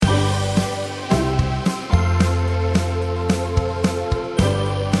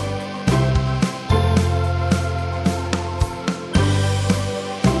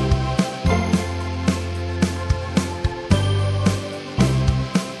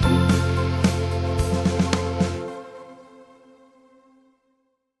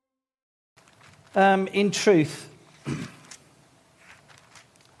In truth,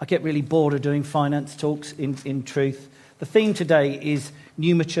 I get really bored of doing finance talks, in truth. The theme today is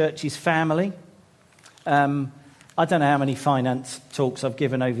Numa Church's family. I don't know how many finance talks I've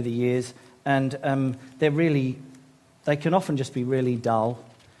given over the years, and they can often just be really dull,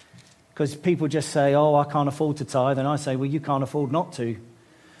 because people just say, oh, I can't afford to tithe, and I say, well, you can't afford not to.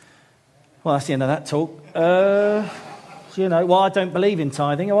 Well, that's the end of that talk. Well, I don't believe in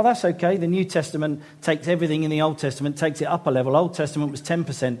tithing. Well, that's okay. The New Testament takes everything in the Old Testament, takes it up a level. Old Testament was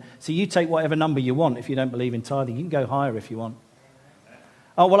 10%. So you take whatever number you want if you don't believe in tithing. You can go higher if you want.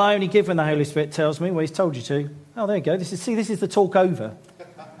 Oh, well, I only give when the Holy Spirit tells me. Well, he's told you to. Oh, there you go. This is the talk over.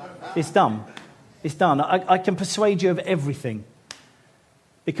 It's done. It's done. I can persuade you of everything,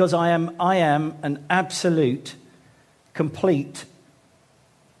 because I am an absolute, complete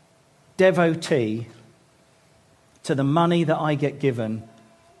devotee to the money that I get given.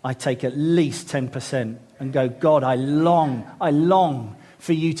 I take at least 10% and go, God, I long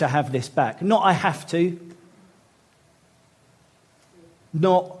for you to have this back. Not I have to.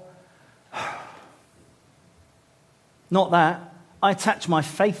 Not that. I attach my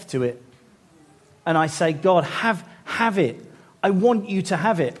faith to it. And I say, God, have it. I want you to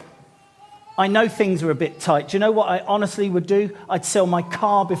have it. I know things are a bit tight. Do you know what I honestly would do? I'd sell my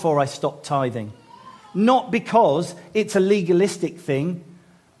car before I stopped tithing. Not because it's a legalistic thing,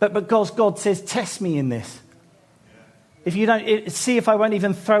 but because God says, test me in this. If you don't, see if I won't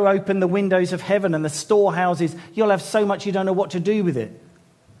even throw open the windows of heaven and the storehouses, you'll have so much you don't know what to do with it.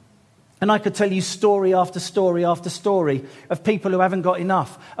 And I could tell you story after story after story of people who haven't got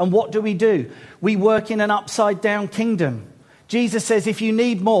enough. And what do? We work in an upside down kingdom. Jesus says, if you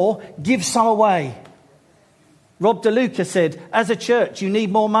need more, give some away. Rob DeLuca said, as a church, you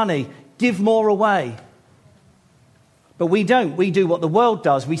need more money. Give more away. But we don't. We do what the world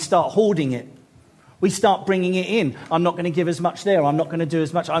does. We start hoarding it. We start bringing it in. I'm not going to give as much there. I'm not going to do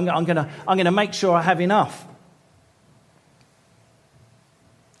as much. I'm going to make sure I have enough.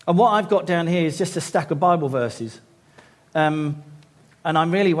 And what I've got down here is just a stack of Bible verses. And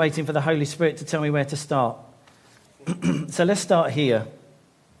I'm really waiting for the Holy Spirit to tell me where to start. So let's start here.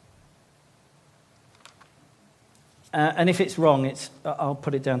 And if it's wrong, I'll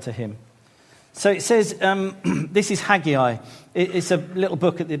put it down to him. So it says, this is Haggai. It's a little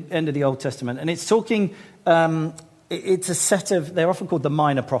book at the end of the Old Testament. And it's talking, it's a set of, they're often called the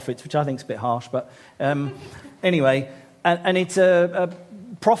minor prophets, which I think is a bit harsh. But anyway, and it's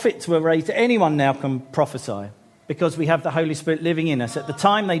prophets were raised. Anyone now can prophesy, because we have the Holy Spirit living in us. At the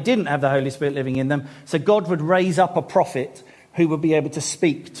time, they didn't have the Holy Spirit living in them. So God would raise up a prophet who would be able to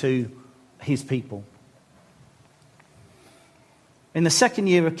speak to his people. In the second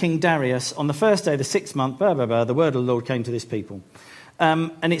year of King Darius, on the first day of the 6th month, the word of the Lord came to this people.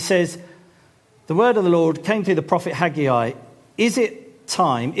 And it says, the word of the Lord came through the prophet Haggai. Is it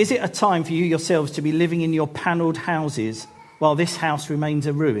a time for you yourselves to be living in your panelled houses while this house remains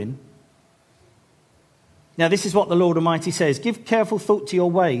a ruin? Now this is what the Lord Almighty says. Give careful thought to your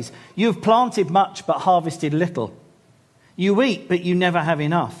ways. You have planted much but harvested little. You eat but you never have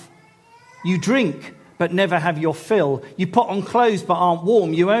enough. You drink but never have your fill. You put on clothes but aren't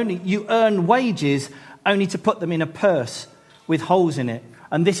warm. You earn wages only to put them in a purse with holes in it.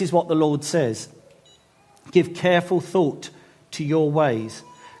 And this is what the Lord says. Give careful thought to your ways.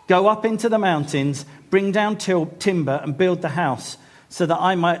 Go up into the mountains, bring down timber and build the house, so that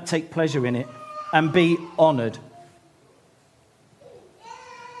I might take pleasure in it and be honoured.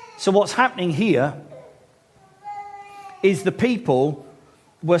 So what's happening here is the people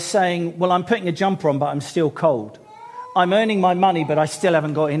were saying, well, I'm putting a jumper on, but I'm still cold. I'm earning my money, but I still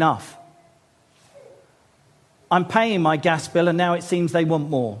haven't got enough. I'm paying my gas bill, and now it seems they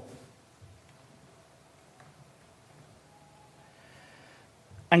want more.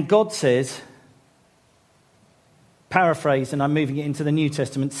 And God says, paraphrase, and I'm moving it into the New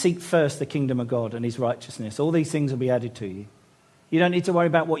Testament, seek first the kingdom of God and his righteousness. All these things will be added to you. You don't need to worry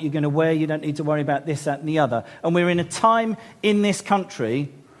about what you're going to wear. You don't need to worry about this, that, and the other. And we're in a time in this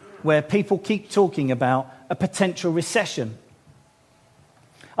country where people keep talking about a potential recession.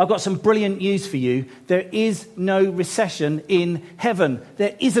 I've got some brilliant news for you. There is no recession in heaven.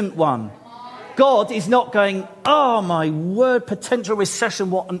 There isn't one. God is not going, oh my word, potential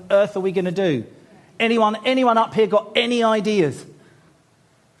recession, what on earth are we going to do? Anyone up here got any ideas?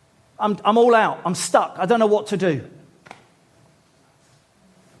 I'm all out. I'm stuck. I don't know what to do.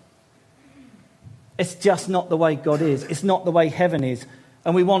 It's just not the way God is. It's not the way heaven is.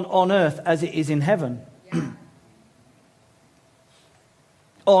 And we want on earth as it is in heaven.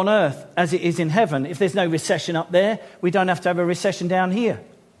 On earth as it is in heaven. If there's no recession up there, we don't have to have a recession down here.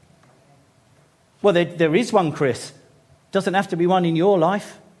 Well, there is one, Chris. Doesn't have to be one in your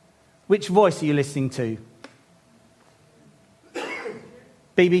life. Which voice are you listening to?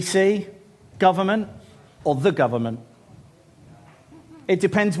 BBC, government, or the government? It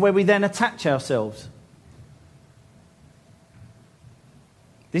depends where we then attach ourselves.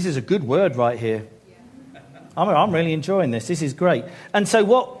 This is a good word right here. I'm really enjoying this. This is great. And so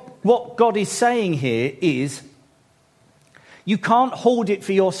what God is saying here is, you can't hoard it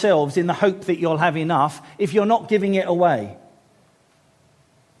for yourselves in the hope that you'll have enough if you're not giving it away.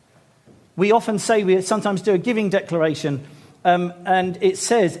 We often say, we sometimes do a giving declaration, and it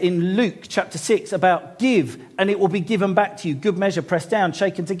says in Luke chapter 6 about give and it will be given back to you. Good measure, pressed down,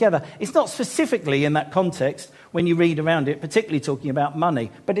 shaken together. It's not specifically in that context when you read around it, particularly talking about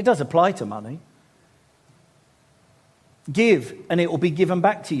money, but it does apply to money. Give and it will be given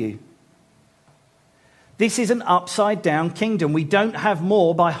back to you. This is an upside down kingdom. We don't have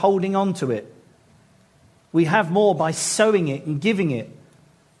more by holding on to it. We have more by sowing it and giving it.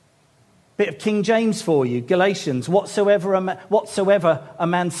 Bit of King James for you, Galatians, whatsoever a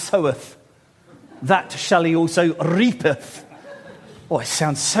man soweth, that shall he also reapeth. Oh, it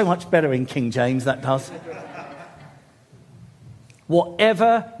sounds so much better in King James, that does.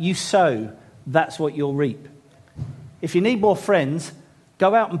 Whatever you sow, that's what you'll reap. If you need more friends,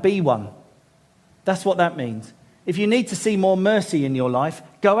 go out and be one. That's what that means. If you need to see more mercy in your life,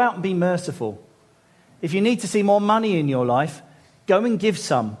 go out and be merciful. If you need to see more money in your life, go and give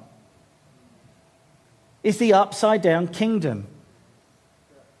some. It's the upside down kingdom.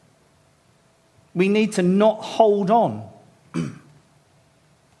 We need to not hold on.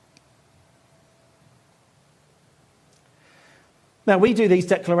 Now, we do these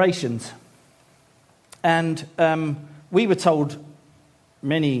declarations, and we were told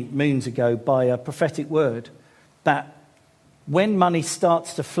many moons ago by a prophetic word that when money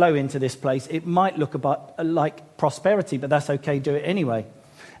starts to flow into this place, it might look about like prosperity, but that's okay, do it anyway.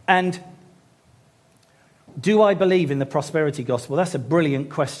 And do I believe in the prosperity gospel? That's a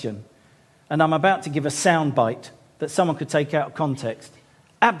brilliant question. And I'm about to give a soundbite that someone could take out of context.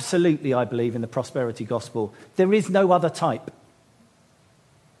 Absolutely, I believe in the prosperity gospel. There is no other type.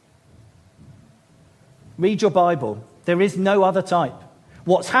 Read your Bible. There is no other type.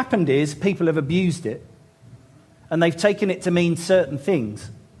 What's happened is people have abused it, and they've taken it to mean certain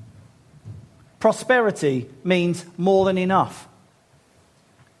things. Prosperity means more than enough.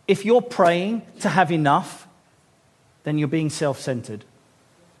 If you're praying to have enough, then you're being self-centered.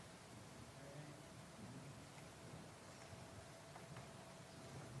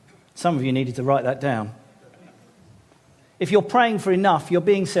 Some of you needed to write that down. If you're praying for enough, you're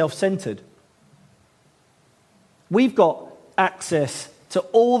being self-centered. We've got access to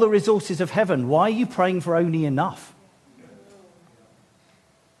all the resources of heaven. Why are you praying for only enough?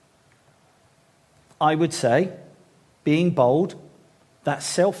 I would say, being bold, that's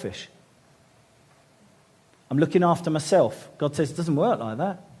selfish. I'm looking after myself. God says it doesn't work like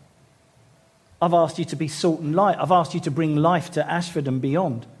that. I've asked you to be salt and light. I've asked you to bring life to Ashford and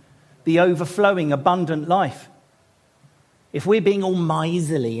beyond. The overflowing, abundant life. If we're being all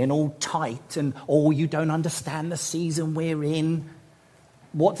miserly and all tight and, oh, you don't understand the season we're in,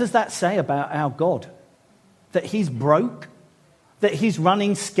 what does that say about our God? That he's broke? That he's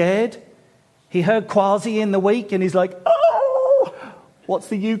running scared? He heard Kwasi in the week and he's like, oh, what's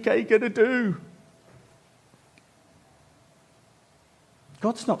the UK going to do?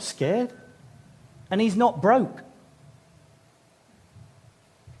 God's not scared. And he's not broke.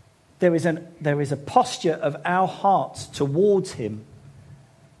 There is a posture of our hearts towards him.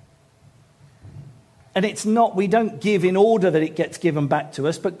 And it's not, we don't give in order that it gets given back to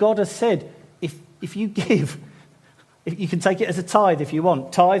us, but God has said, if you give, if you can take it as a tithe if you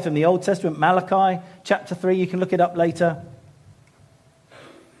want. Tithe from the Old Testament, Malachi chapter 3, you can look it up later.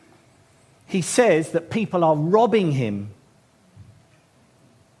 He says that people are robbing him.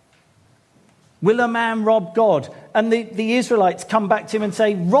 Will a man rob God? And the Israelites come back to him and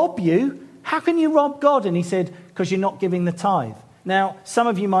say, rob you? How can you rob God? And he said, because you're not giving the tithe. Now, some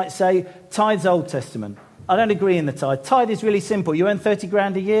of you might say, tithe's Old Testament. I don't agree in the tithe. Tithe is really simple. You earn 30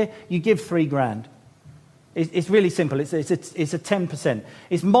 grand a year, you give 3 grand. It's really simple. It's a 10%.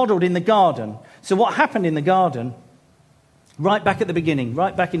 It's modelled in the garden. So what happened in the garden, right back at the beginning,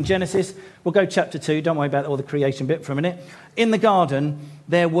 right back in Genesis, we'll go chapter 2, don't worry about all the creation bit for a minute. In the garden,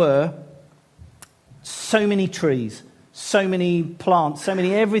 there were so many trees, so many plants, so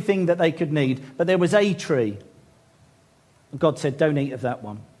many everything that they could need. But there was a tree. And God said, don't eat of that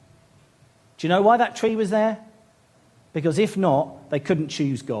one. Do you know why that tree was there? Because if not, they couldn't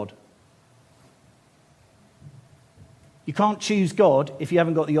choose God. You can't choose God if you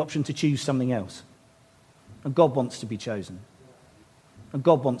haven't got the option to choose something else. And God wants to be chosen. And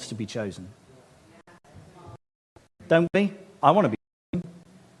God wants to be chosen. Don't we? I want to be chosen.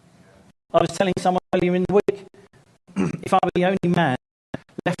 I was telling someone earlier in the week, if I were the only man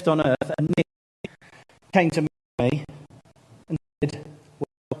left on earth and Nick came to me and said,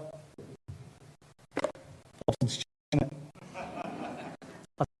 well, Austin's choosing it.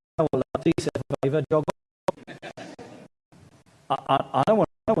 I said, oh, well, I'll do yourself a favour, jog on. I don't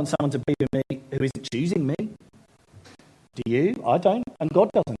want someone to be with me who isn't choosing me. Do you? I don't. And God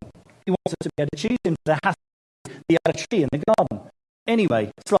doesn't. He wants us to be able to choose him. There has to be the other tree in the garden.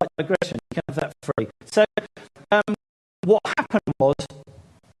 Anyway, slight digression. You can have that for free. So, what happened was,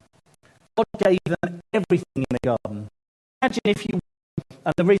 God gave them everything in the garden. Imagine if you,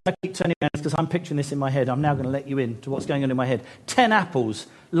 and the reason I keep turning around is because I'm picturing this in my head. I'm now going to let you in to what's going on in my head. 10 apples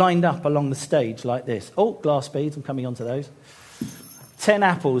lined up along the stage like this. Oh, glass beads. I'm coming on to those. 10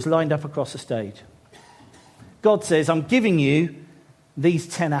 apples lined up across the stage. God says, I'm giving you these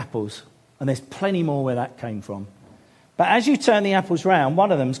 10 apples. And there's plenty more where that came from. But as you turn the apples round,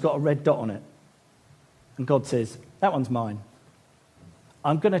 one of them's got a red dot on it. And God says, that one's mine.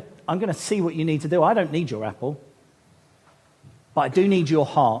 I'm going to see what you need to do. I don't need your apple. But I do need your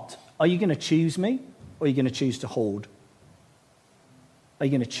heart. Are you going to choose me? Or are you going to choose to hoard? Are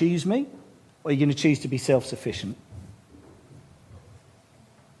you going to choose me? Or are you going to choose to be self-sufficient?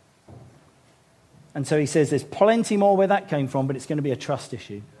 And so he says there's plenty more where that came from, but it's going to be a trust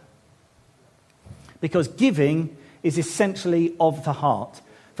issue. Because giving is essentially of the heart.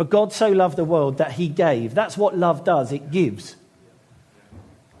 For God so loved the world that he gave. That's what love does, it gives.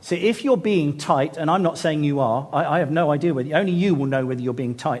 So if you're being tight, and I'm not saying you are, I have no idea whether, only you will know whether you're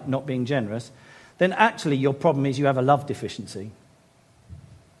being tight, not being generous, then actually your problem is you have a love deficiency.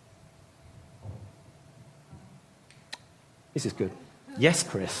 This is good. Yes,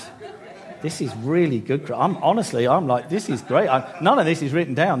 Chris. This is really good. I'm like, this is great. None of this is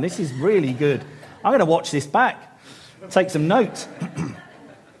written down. This is really good. I'm going to watch this back. Take some notes.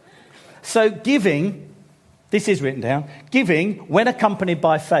 So giving, this is written down, giving, when accompanied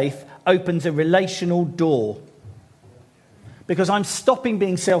by faith, opens a relational door. Because I'm stopping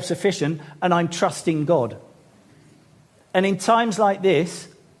being self-sufficient and I'm trusting God. And in times like this,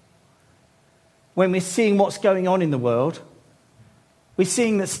 when we're seeing what's going on in the world, we're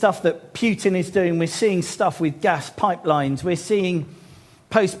seeing the stuff that Putin is doing. We're seeing stuff with gas pipelines. We're seeing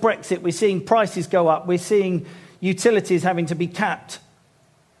post-Brexit. We're seeing prices go up. We're seeing utilities having to be capped.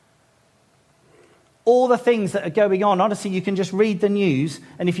 All the things that are going on, honestly, you can just read the news,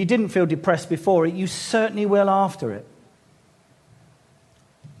 and if you didn't feel depressed before it, you certainly will after it.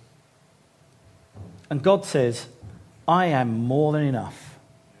 And God says, I am more than enough.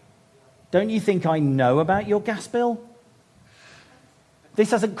 Don't you think I know about your gas bill? This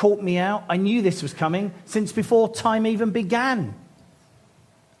hasn't caught me out. I knew this was coming since before time even began.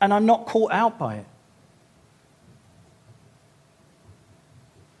 And I'm not caught out by it.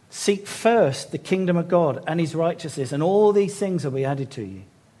 Seek first the kingdom of God and his righteousness, and all these things will be added to you.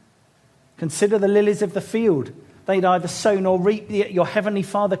 Consider the lilies of the field. They neither sow nor reap, yet your heavenly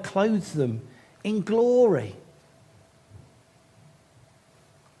Father clothes them in glory.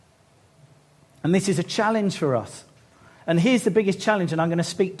 And this is a challenge for us. And here's the biggest challenge, and I'm going to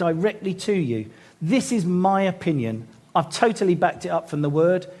speak directly to you. This is my opinion. I've totally backed it up from the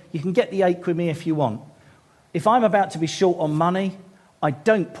word. You can get the ache with me if you want. If I'm about to be short on money, I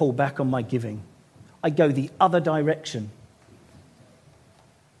don't pull back on my giving. I go the other direction.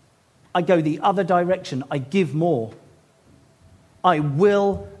 I go the other direction. I give more. I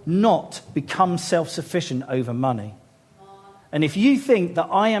will not become self-sufficient over money. And if you think that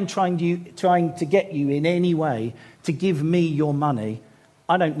I am trying to get you in any way to give me your money,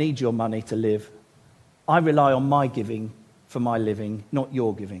 I don't need your money to live. I rely on my giving for my living, not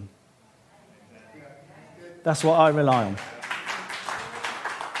your giving. That's what I rely on.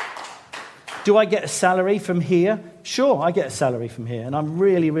 Do I get a salary from here? Sure, I get a salary from here, and I'm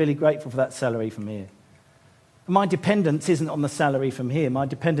really, really grateful for that salary from here. My dependence isn't on the salary from here. My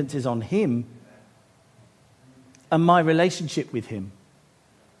dependence is on him and my relationship with him.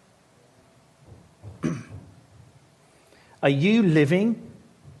 Are you living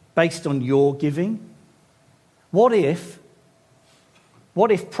based on your giving? What if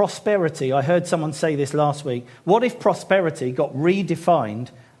prosperity, I heard someone say this last week, what if prosperity got redefined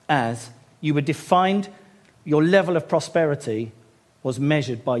as you were defined, your level of prosperity was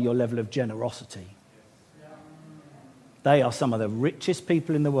measured by your level of generosity? They are some of the richest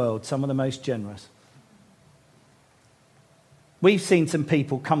people in the world, some of the most generous. We've seen some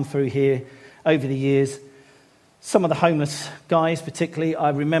people come through here over the years. Some of the homeless guys particularly. I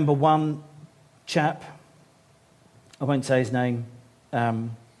remember one chap, I won't say his name,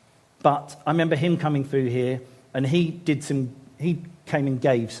 but I remember him coming through here, and he came and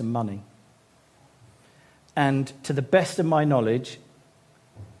gave some money. And to the best of my knowledge,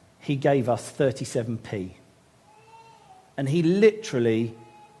 he gave us 37p. And he literally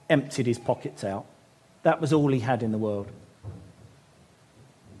emptied his pockets out. That was all he had in the world.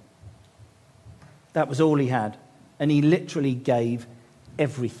 That was all he had. And he literally gave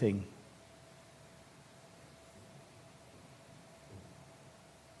everything.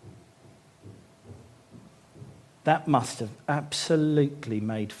 That must have absolutely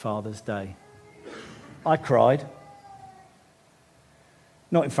made Father's Day. I cried.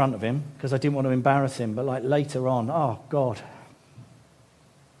 Not in front of him, because I didn't want to embarrass him, but like later on, oh God.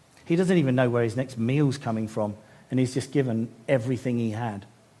 He doesn't even know where his next meal's coming from, and he's just given everything he had.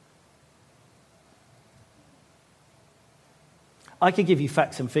 I could give you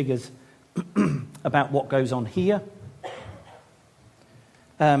facts and figures about what goes on here.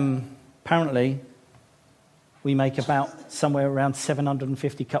 Apparently, we make about somewhere around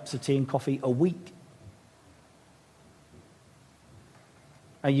 750 cups of tea and coffee a week.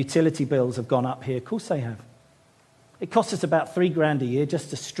 Our utility bills have gone up here. Of course they have. It costs us about $3,000 a year just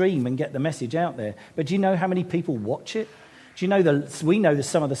to stream and get the message out there. But do you know how many people watch it? Do you know we know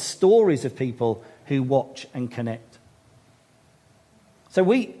some of the stories of people who watch and connect. So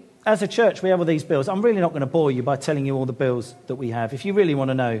we, as a church, we have all these bills. I'm really not going to bore you by telling you all the bills that we have. If you really want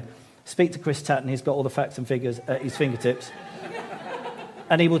to know, speak to Chris Tatton. He's got all the facts and figures at his fingertips.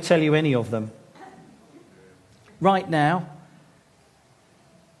 And he will tell you any of them. Right now,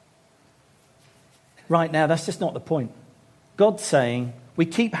 that's just not the point. God's saying, we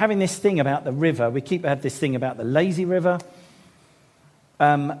keep having this thing about the river. We keep having this thing about the lazy river,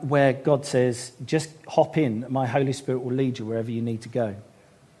 where God says, just hop in. My Holy Spirit will lead you wherever you need to go.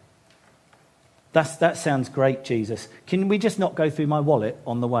 That sounds great, Jesus. Can we just not go through my wallet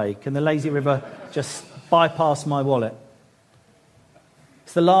on the way? Can the lazy river just bypass my wallet?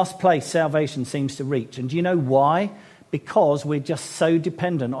 It's the last place salvation seems to reach. And do you know why? Because we're just so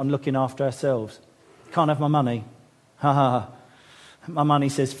dependent on looking after ourselves. Can't have my money. Ha ha ha. My money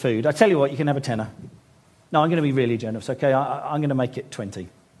says food. I tell you what, you can have a tenner. No, I'm going to be really generous, okay? I'm going to make it 20.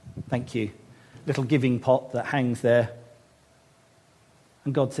 Thank you. Little giving pot that hangs there.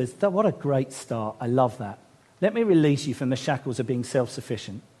 And God says, what a great start. I love that. Let me release you from the shackles of being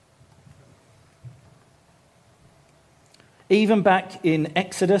self-sufficient. Even back in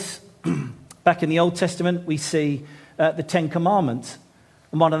Exodus, back in the Old Testament, we see the Ten Commandments.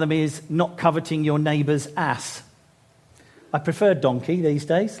 And one of them is not coveting your neighbour's ass. I prefer donkey these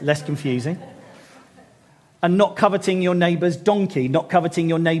days, less confusing. And not coveting your neighbour's donkey, not coveting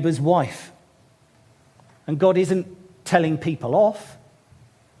your neighbour's wife. And God isn't telling people off.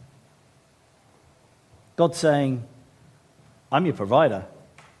 God's saying, I'm your provider.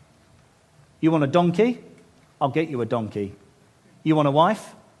 You want a donkey? I'll get you a donkey. You want a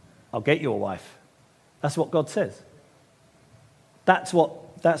wife? I'll get you a wife. That's what God says. That's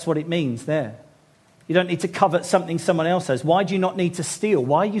what it means there. You don't need to covet something someone else has. Why do you not need to steal?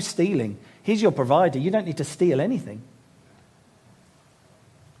 Why are you stealing? He's your provider. You don't need to steal anything.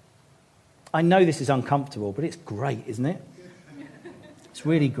 I know this is uncomfortable, but it's great, isn't it? It's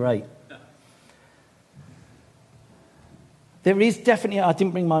really great. There is definitely, I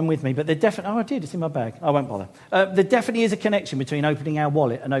didn't bring mine with me, but there definitely, I did, it's in my bag. I won't bother. There definitely is a connection between opening our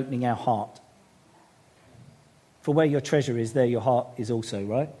wallet and opening our heart. For where your treasure is, there your heart is also,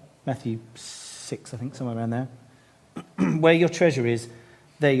 right? Matthew 6, I think, somewhere around there. Where your treasure is,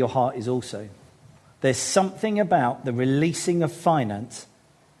 there your heart is also. There's something about the releasing of finance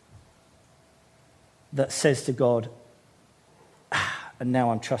that says to God, and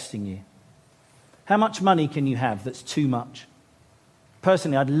now I'm trusting you. How much money can you have that's too much?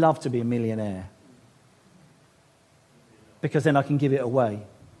 Personally, I'd love to be a millionaire because then I can give it away.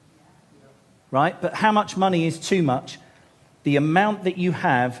 Right? But how much money is too much? The amount that you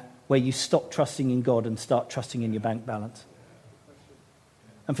have where you stop trusting in God and start trusting in your bank balance.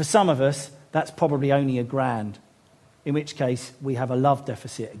 And for some of us, that's probably only $1,000, in which case we have a love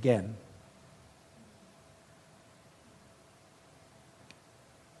deficit again.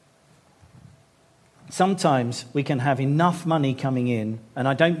 Sometimes we can have enough money coming in, and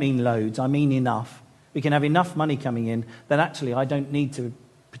I don't mean loads, I mean enough. We can have enough money coming in that actually I don't need to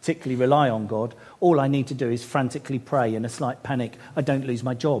particularly rely on God. All I need to do is frantically pray in a slight panic, I don't lose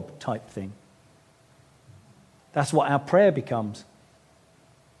my job type thing. That's what our prayer becomes.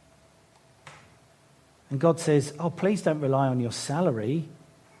 And God says, oh, please don't rely on your salary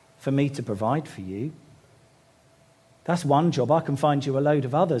for me to provide for you. That's one job. I can find you a load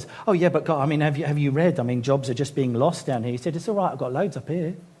of others. Oh, yeah, but God, I mean, have you read? I mean, jobs are just being lost down here. He said, it's all right, I've got loads up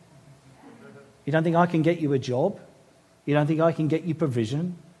here. You don't think I can get you a job? You don't think I can get you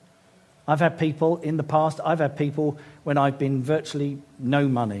provision? I've had people in the past, when I've been virtually no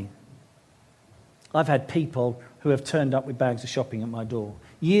money. I've had people who have turned up with bags of shopping at my door.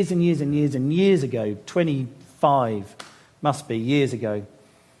 Years and years and years and years ago, 25 must be years ago,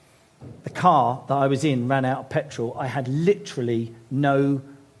 the car that I was in ran out of petrol. I had literally no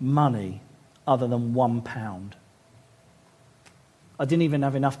money other than £1. I didn't even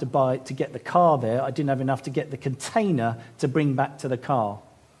have enough to get the car there. I didn't have enough to get the container to bring back to the car.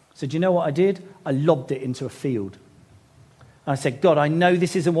 So do you know what I did? I lobbed it into a field. I said, God, I know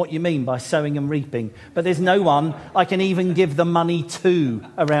this isn't what you mean by sowing and reaping, but there's no one I can even give the money to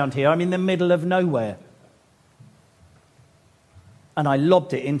around here. I'm in the middle of nowhere. And I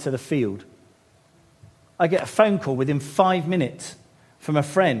lobbed it into the field. I get a phone call within 5 minutes from a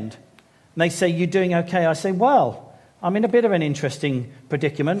friend. And they say, you doing okay? I say, well, I'm in a bit of an interesting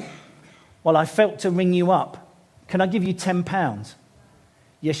predicament. Well, I felt to ring you up. Can I give you £10?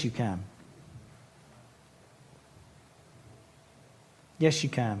 Yes, you can. Yes, you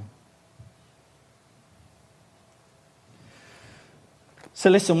can. So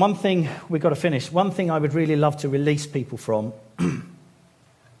listen, one thing we've got to finish. One thing I would really love to release people from.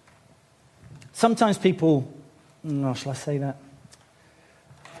 Sometimes people, shall I say that?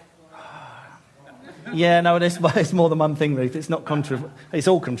 Yeah, no, it's more than one thing, Ruth. It's not it's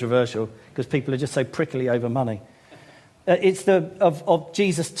all controversial because people are just so prickly over money. It's of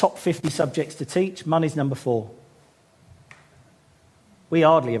Jesus' top 50 subjects to teach. Money's number 4. We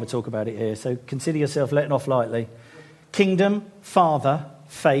hardly ever talk about it here, so consider yourself letting off lightly. Kingdom, Father,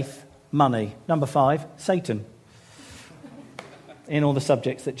 faith, money. Number 5, Satan. In all the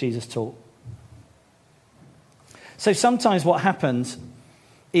subjects that Jesus taught. So sometimes what happens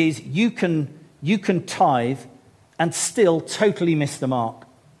is you can tithe and still totally miss the mark.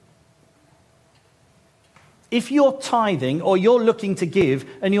 If you're tithing or you're looking to give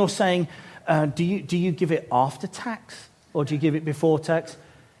and you're saying, do you give it after tax or do you give it before tax?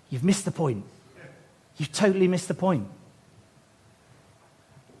 You've missed the point. You've totally missed the point.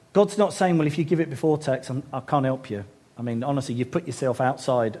 God's not saying, well, if you give it before tax, I can't help you. I mean, honestly, you've put yourself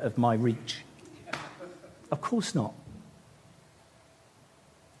outside of my reach. Of course not.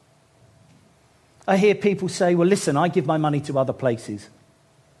 I hear people say, well, listen, I give my money to other places.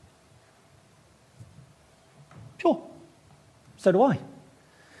 Sure. So do I.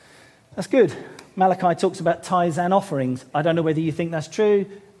 That's good. Malachi talks about tithes and offerings. I don't know whether you think that's true.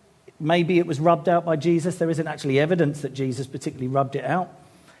 Maybe it was rubbed out by Jesus. There isn't actually evidence that Jesus particularly rubbed it out.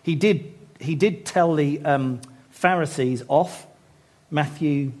 He did tell the Pharisees off.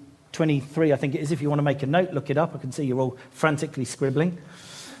 Matthew 23, I think it is. If you want to make a note, look it up. I can see you're all frantically scribbling.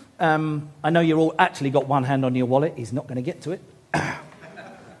 I know you're all actually got one hand on your wallet. He's not going to get to it.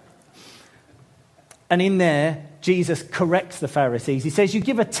 And in there, Jesus corrects the Pharisees. He says, you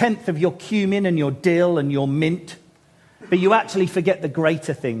give 1/10 of your cumin and your dill and your mint, but you actually forget the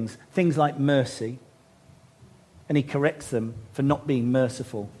greater things like mercy. And he corrects them for not being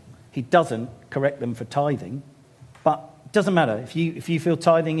merciful. He doesn't correct them for tithing, but it doesn't matter. If you feel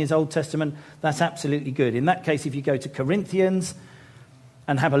tithing is Old Testament, that's absolutely good. In that case, if you go to Corinthians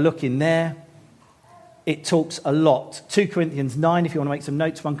and have a look in there, it talks a lot. 2 Corinthians 9, if you want to make some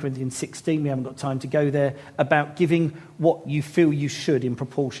notes, 1 Corinthians 16, we haven't got time to go there, about giving what you feel you should in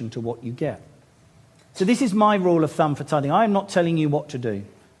proportion to what you get. So this is my rule of thumb for tithing. I am not telling you what to do.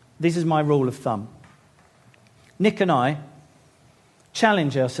 This is my rule of thumb. Nick and I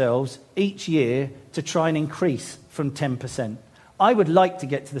challenge ourselves each year to try and increase from 10%. I would like to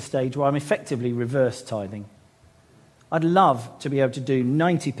get to the stage where I'm effectively reverse tithing. I'd love to be able to do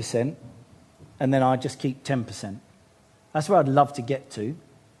 90% and then I'd just keep 10%. That's where I'd love to get to.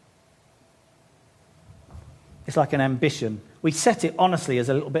 It's like an ambition. We set it honestly as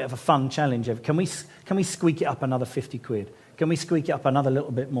a little bit of a fun challenge. Can we squeak it up another 50 quid? Can we squeak it up another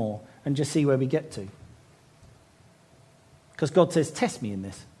little bit more and just see where we get to? Because God says, test me in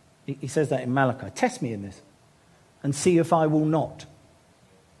this. He says that in Malachi. Test me in this and see if I will not.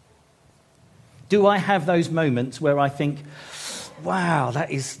 Do I have those moments where I think, wow,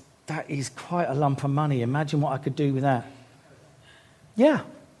 that is quite a lump of money. Imagine what I could do with that. Yeah.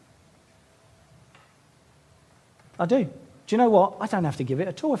 I do. Do you know what? I don't have to give it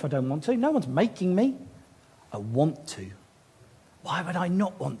at all if I don't want to. No one's making me. I want to. Why would I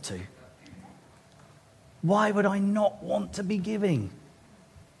not want to? Why would I not want to be giving?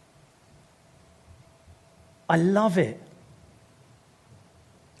 I love it.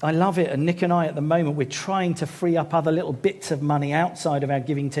 I love it. And Nick and I, at the moment, we're trying to free up other little bits of money outside of our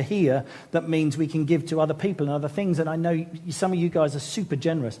giving to here that means we can give to other people and other things. And I know some of you guys are super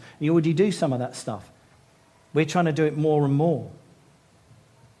generous. And you already do some of that stuff. We're trying to do it more and more.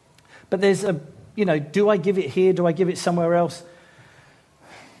 But there's do I give it here? Do I give it somewhere else?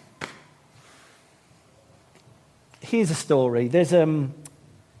 Here's a story. There's a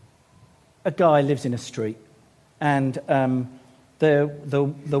guy lives in a street. And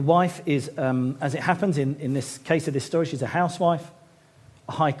the wife is, as it happens in this case of this story, she's a housewife,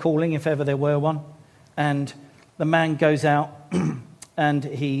 a high calling if ever there were one. And the man goes out and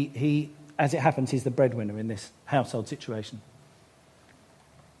he, as it happens, he's the breadwinner in this household situation.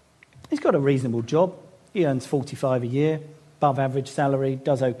 He's got a reasonable job. He earns 45 a year, above average salary,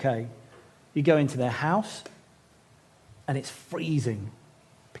 does okay. You go into their house and it's freezing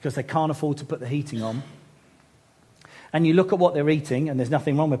because they can't afford to put the heating on. And you look at what they're eating, and there's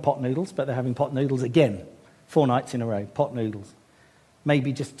nothing wrong with pot noodles, but they're having pot noodles again, 4 nights in a row, pot noodles.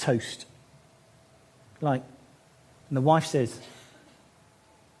 Maybe just toast. And the wife says,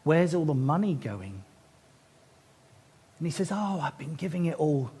 "Where's all the money going?" And he says, "Oh, I've been giving it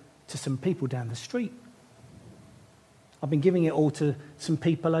all to some people down the street. I've been giving it all to some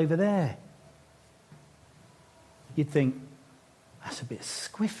people over there." You'd think, that's a bit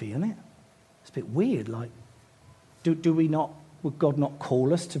squiffy, isn't it? It's a bit weird, would God not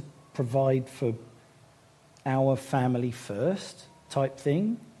call us to provide for our family first type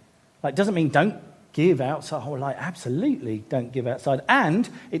thing? It doesn't mean don't give outside. Absolutely don't give outside. And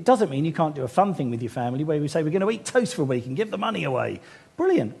it doesn't mean you can't do a fun thing with your family where we say we're going to eat toast for a week and give the money away.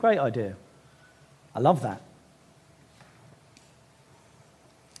 Brilliant, great idea. I love that.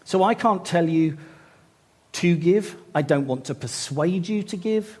 So I can't tell you to give. I don't want to persuade you to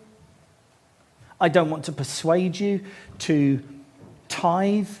give. I don't want to persuade you to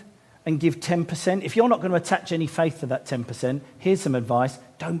tithe and give 10%. If you're not going to attach any faith to that 10%, here's some advice.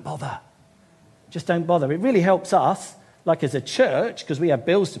 Don't bother. Just don't bother. It really helps us, as a church, because we have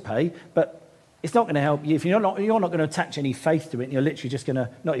bills to pay, but it's not going to help you. If you're not going to attach any faith to it, and you're literally just going to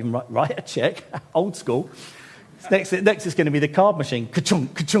not even write a check, old school. Next is going to be the card machine,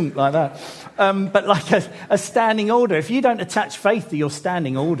 ka-chunk, ka-chunk, like that. But a standing order. If you don't attach faith to your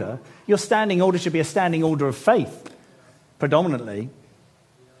standing order should be a standing order of faith, predominantly.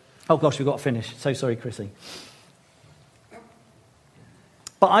 Oh gosh, we've got to finish. So sorry, Chrissy.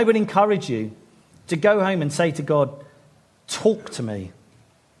 But I would encourage you to go home and say to God, talk to me.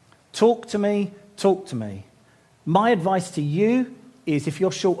 Talk to me, talk to me. My advice to you is if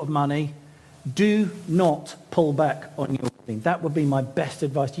you're short of money, do not pull back on your giving. That would be my best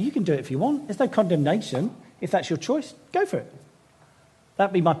advice to you. You can do it if you want. There's no condemnation. If that's your choice, go for it.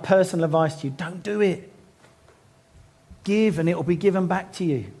 That'd be my personal advice to you. Don't do it. Give and it will be given back to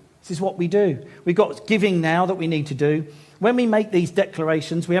you. This is what we do. We've got giving now that we need to do. When we make these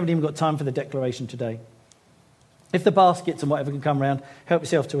declarations, we haven't even got time for the declaration today. If the baskets and whatever can come around, help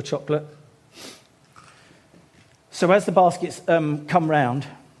yourself to a chocolate. So as the baskets come round,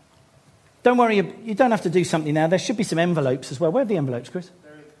 don't worry, you don't have to do something now. There should be some envelopes as well. Where are the envelopes, Chris?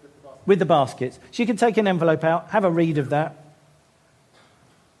 With the baskets. So you can take an envelope out, have a read of that.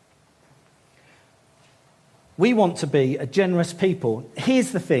 We want to be a generous people.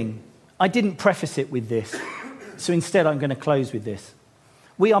 Here's the thing. I didn't preface it with this. So instead, I'm going to close with this.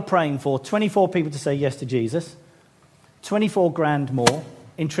 We are praying for 24 people to say yes to Jesus. 24 grand more.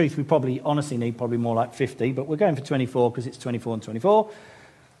 In truth, we probably honestly need more like 50, but we're going for 24 because it's 24 and 24.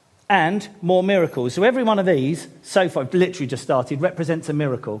 And more miracles. So every one of these, so far, I've literally just started, represents a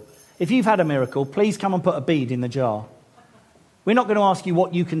miracle. If you've had a miracle, please come and put a bead in the jar. We're not going to ask you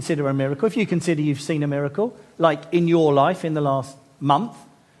what you consider a miracle. If you consider you've seen a miracle, like in your life in the last month,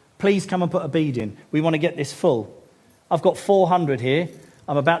 please come and put a bead in. We want to get this full. I've got 400 here.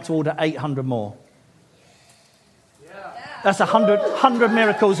 I'm about to order 800 more. That's 100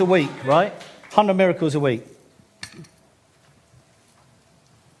 miracles a week, right? 100 miracles a week.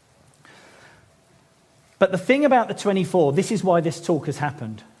 But the thing about the 24, this is why this talk has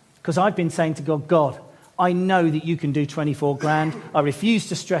happened. Because I've been saying to God, I know that you can do 24 grand. I refuse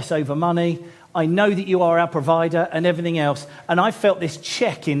to stress over money. I know that you are our provider and everything else. And I felt this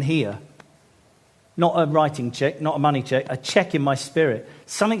check in here. Not a writing check, not a money check, a check in my spirit.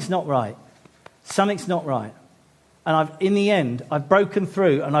 Something's not right. Something's not right. And in the end, I've broken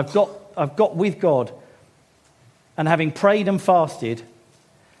through and I've got with God. And having prayed and fasted,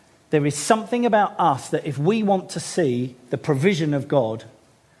 there is something about us that if we want to see the provision of God,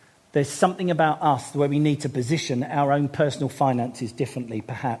 there's something about us where we need to position our own personal finances differently,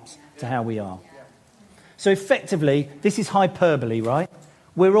 perhaps, to how we are. So effectively, this is hyperbole, right?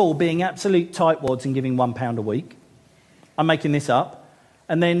 we're all being absolute tightwads and giving £1 a week. I'm making this up.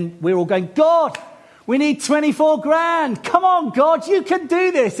 And then we're all going, God, we need 24 grand. Come on, God, you can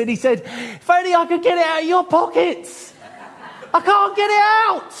do this. And he said, if only I could get it out of your pockets. I can't get it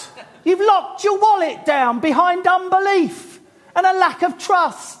out. You've locked your wallet down behind unbelief and a lack of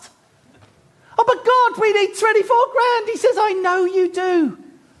trust. Oh, but God, we need 24 grand. He says, I know you do.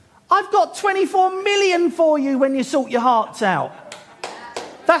 I've got 24 million for you when you sort your hearts out.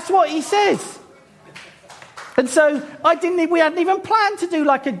 That's what he says. And so we hadn't even planned to do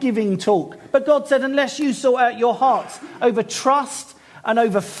like a giving talk. But God said, unless you sort out your hearts over trust and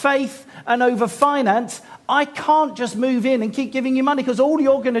over faith and over finance, I can't just move in and keep giving you money, because all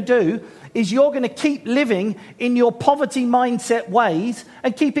you're going to do is you're going to keep living in your poverty mindset ways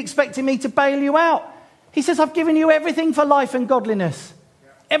and keep expecting me to bail you out. He says, I've given you everything for life and godliness.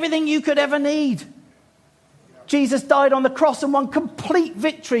 Everything you could ever need. Jesus died on the cross and won complete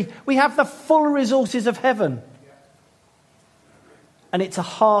victory. We have the full resources of heaven. And it's a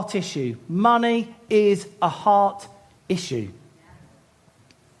heart issue. Money is a heart issue.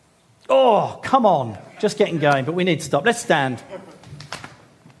 Oh, come on. Just getting going, but we need to stop. Let's stand.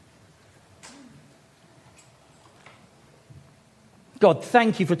 God,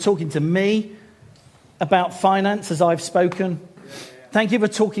 thank you for talking to me about finance as I've spoken. Thank you for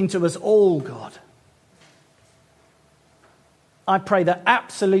talking to us all, God. I pray that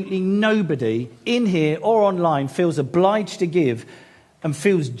absolutely nobody in here or online feels obliged to give and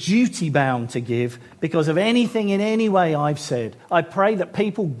feels duty-bound to give because of anything in any way I've said. I pray that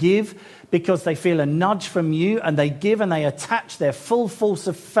people give because they feel a nudge from you, and they give and they attach their full force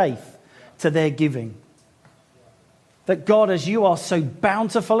of faith to their giving. That God, as you are so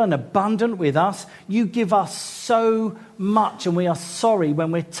bountiful and abundant with us, you give us so much, and we are sorry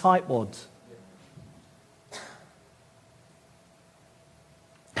when we're tightwads.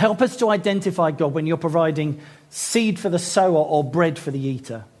 Help us to identify, God, when you're providing seed for the sower or bread for the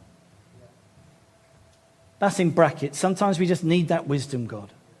eater. That's in brackets. Sometimes we just need that wisdom, God.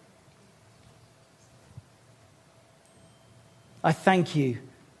 I thank you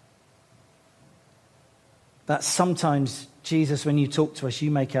that sometimes, Jesus, when you talk to us,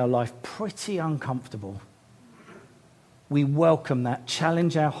 you make our life pretty uncomfortable. We welcome that.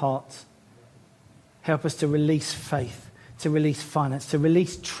 Challenge our hearts. Help us to release faith, to release finance, to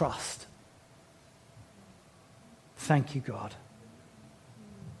release trust. Thank you, God.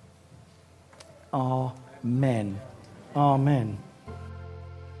 Amen. Amen.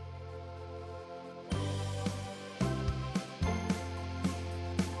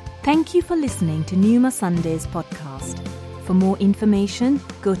 Thank you for listening to Pneuma Sundays podcast. For more information,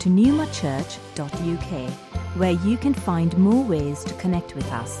 go to pneumachurch.uk, where you can find more ways to connect with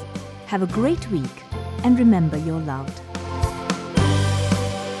us. Have a great week, and remember you're loved.